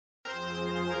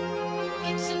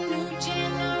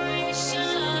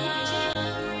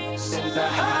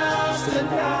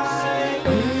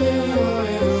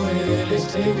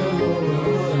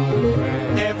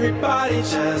Everybody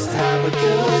just have a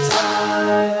good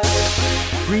time.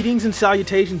 Greetings and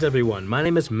salutations, everyone. My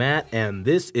name is Matt, and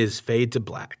this is Fade to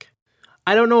Black.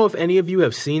 I don't know if any of you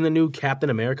have seen the new Captain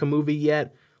America movie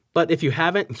yet, but if you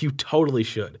haven't, you totally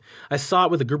should. I saw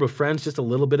it with a group of friends just a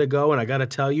little bit ago, and I gotta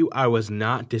tell you, I was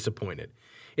not disappointed.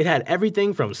 It had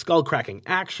everything from skull-cracking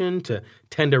action to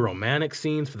tender romantic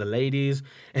scenes for the ladies,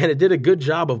 and it did a good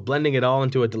job of blending it all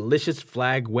into a delicious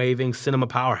flag-waving cinema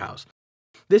powerhouse.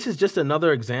 This is just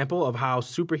another example of how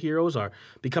superheroes are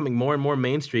becoming more and more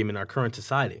mainstream in our current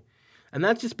society. And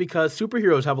that's just because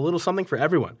superheroes have a little something for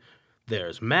everyone.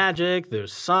 There's magic,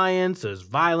 there's science, there's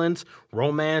violence,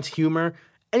 romance, humor,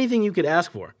 anything you could ask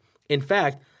for. In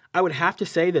fact, I would have to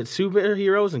say that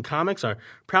superheroes and comics are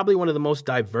probably one of the most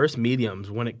diverse mediums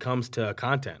when it comes to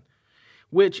content.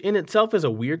 Which in itself is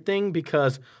a weird thing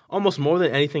because almost more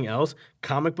than anything else,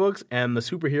 comic books and the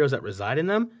superheroes that reside in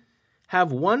them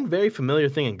have one very familiar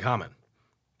thing in common.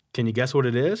 Can you guess what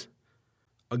it is?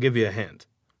 I'll give you a hint.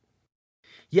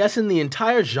 Yes, in the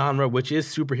entire genre, which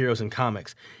is superheroes and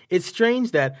comics, it's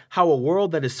strange that how a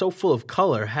world that is so full of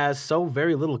color has so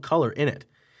very little color in it.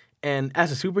 And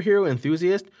as a superhero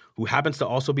enthusiast, who happens to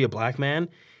also be a black man,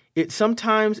 it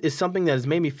sometimes is something that has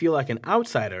made me feel like an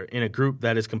outsider in a group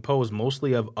that is composed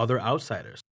mostly of other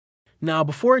outsiders. Now,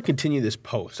 before I continue this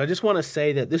post, I just want to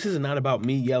say that this is not about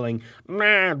me yelling,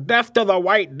 "Death to the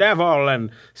white devil," and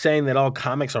saying that all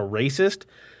comics are racist.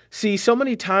 See, so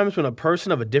many times when a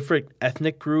person of a different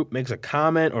ethnic group makes a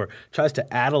comment or tries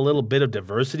to add a little bit of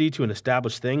diversity to an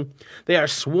established thing, they are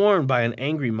swarmed by an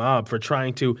angry mob for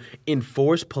trying to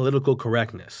enforce political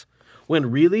correctness. When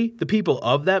really, the people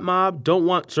of that mob don't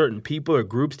want certain people or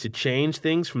groups to change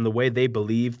things from the way they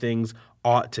believe things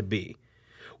ought to be.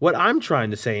 What I'm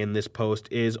trying to say in this post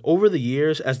is, over the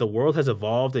years, as the world has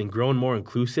evolved and grown more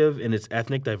inclusive in its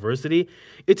ethnic diversity,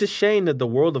 it's a shame that the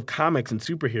world of comics and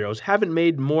superheroes haven't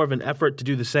made more of an effort to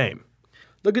do the same.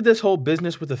 Look at this whole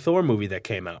business with the Thor movie that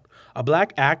came out. A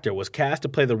black actor was cast to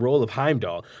play the role of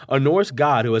Heimdall, a Norse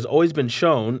god who has always been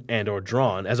shown and or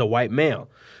drawn as a white male.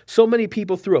 So many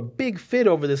people threw a big fit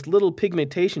over this little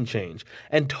pigmentation change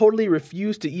and totally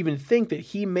refused to even think that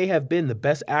he may have been the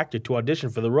best actor to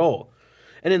audition for the role.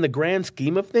 And in the grand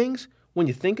scheme of things, when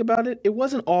you think about it, it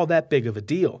wasn't all that big of a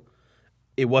deal.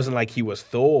 It wasn't like he was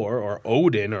Thor or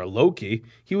Odin or Loki.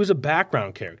 He was a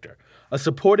background character, a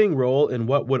supporting role in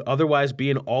what would otherwise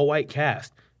be an all-white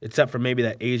cast, except for maybe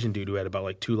that Asian dude who had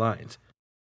about 2 lines.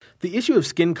 The issue of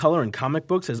skin color in comic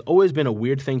books has always been a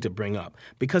weird thing to bring up,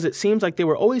 because it seems like they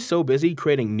were always so busy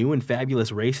creating new and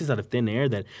fabulous races out of thin air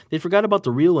that they forgot about the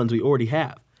real ones we already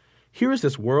have. Here is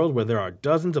this world where there are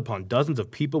dozens upon dozens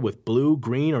of people with blue,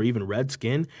 green, or even red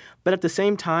skin, but at the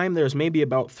same time, there's maybe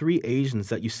about 3 Asians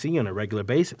that you see on a regular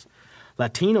basis.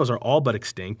 Latinos are all but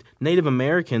extinct, Native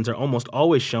Americans are almost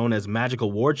always shown as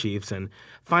magical war chiefs, and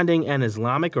finding an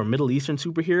Islamic or Middle Eastern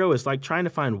superhero is like trying to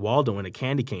find Waldo in a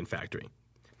candy cane factory.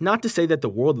 Not to say that the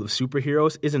world of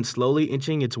superheroes isn't slowly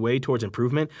inching its way towards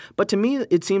improvement, but to me,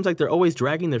 it seems like they're always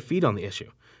dragging their feet on the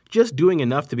issue. Just doing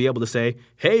enough to be able to say,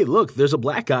 hey, look, there's a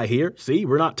black guy here. See,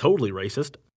 we're not totally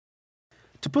racist.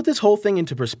 To put this whole thing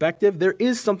into perspective, there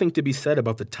is something to be said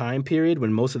about the time period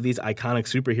when most of these iconic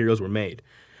superheroes were made.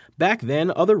 Back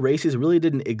then, other races really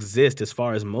didn't exist as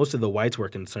far as most of the whites were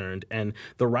concerned, and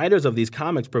the writers of these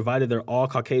comics provided their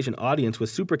all-Caucasian audience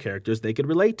with super characters they could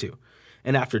relate to.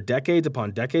 And after decades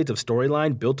upon decades of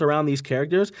storyline built around these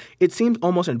characters, it seems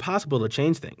almost impossible to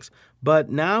change things. But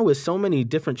now, with so many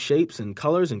different shapes and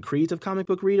colors and creeds of comic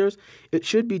book readers, it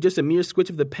should be just a mere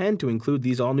switch of the pen to include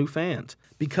these all-new fans.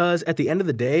 Because at the end of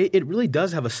the day, it really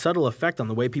does have a subtle effect on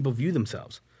the way people view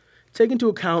themselves. Take into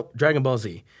account Dragon Ball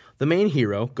Z. The main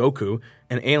hero, Goku,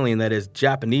 an alien that is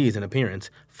Japanese in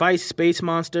appearance, fights space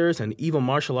monsters and evil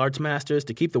martial arts masters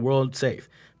to keep the world safe.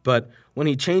 But when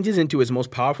he changes into his most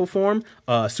powerful form,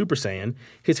 Super Saiyan,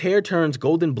 his hair turns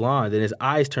golden blonde and his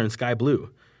eyes turn sky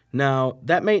blue. Now,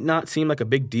 that may not seem like a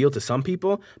big deal to some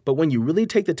people, but when you really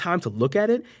take the time to look at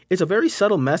it, it's a very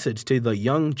subtle message to the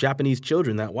young Japanese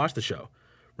children that watch the show.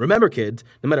 Remember, kids,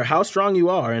 no matter how strong you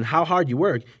are and how hard you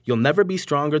work, you'll never be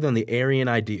stronger than the Aryan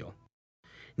ideal.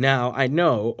 Now, I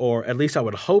know, or at least I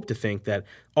would hope to think, that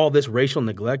all this racial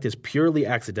neglect is purely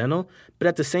accidental, but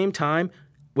at the same time,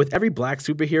 with every black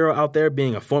superhero out there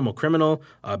being a formal criminal,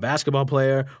 a basketball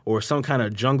player, or some kind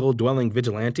of jungle-dwelling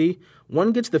vigilante,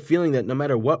 one gets the feeling that no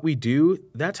matter what we do,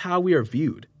 that's how we are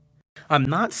viewed. I'm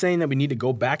not saying that we need to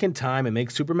go back in time and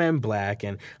make Superman black,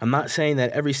 and I'm not saying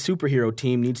that every superhero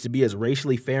team needs to be as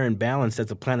racially fair and balanced as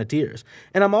the Planeteers,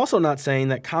 and I'm also not saying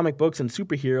that comic books and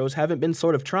superheroes haven't been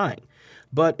sort of trying.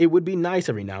 But it would be nice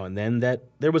every now and then that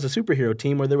there was a superhero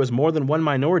team where there was more than one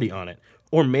minority on it.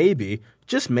 Or maybe,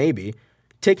 just maybe,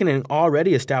 taking an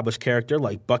already established character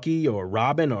like Bucky or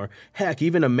Robin or heck,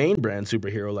 even a main brand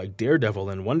superhero like Daredevil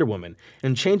and Wonder Woman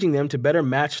and changing them to better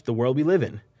match the world we live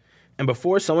in. And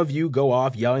before some of you go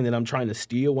off yelling that I'm trying to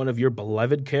steal one of your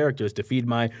beloved characters to feed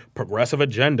my progressive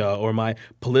agenda or my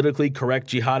politically correct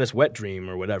jihadist wet dream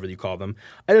or whatever you call them,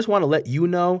 I just want to let you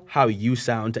know how you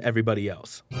sound to everybody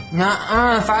else.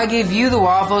 Nuh-uh, if I give you the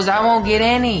waffles, I won't get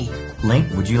any.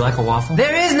 Link, would you like a waffle?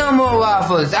 There is no more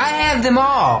waffles. I have them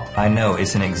all. I know,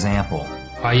 it's an example.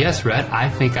 Why, yes, Rhett, I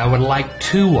think I would like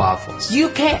 2 waffles. You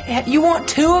can't, you want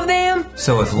 2 of them?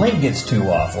 So if Link gets 2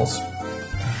 waffles,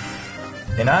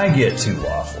 and I get 2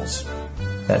 waffles,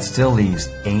 that still leaves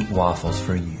 8 waffles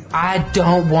for you. I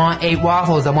don't want 8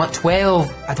 waffles. I want 12.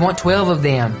 I want 12 of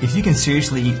them. If you can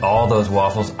seriously eat all those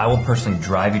waffles, I will personally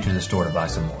drive you to the store to buy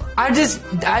some more. I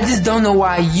just don't know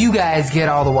why you guys get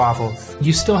all the waffles.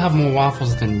 You still have more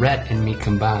waffles than Rhett and me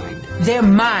combined. They're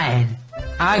mine.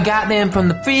 I got them from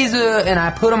the freezer and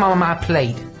I put them on my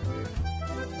plate.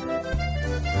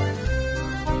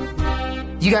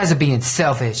 You guys are being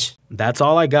selfish. That's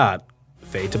all I got.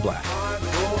 Fade to black.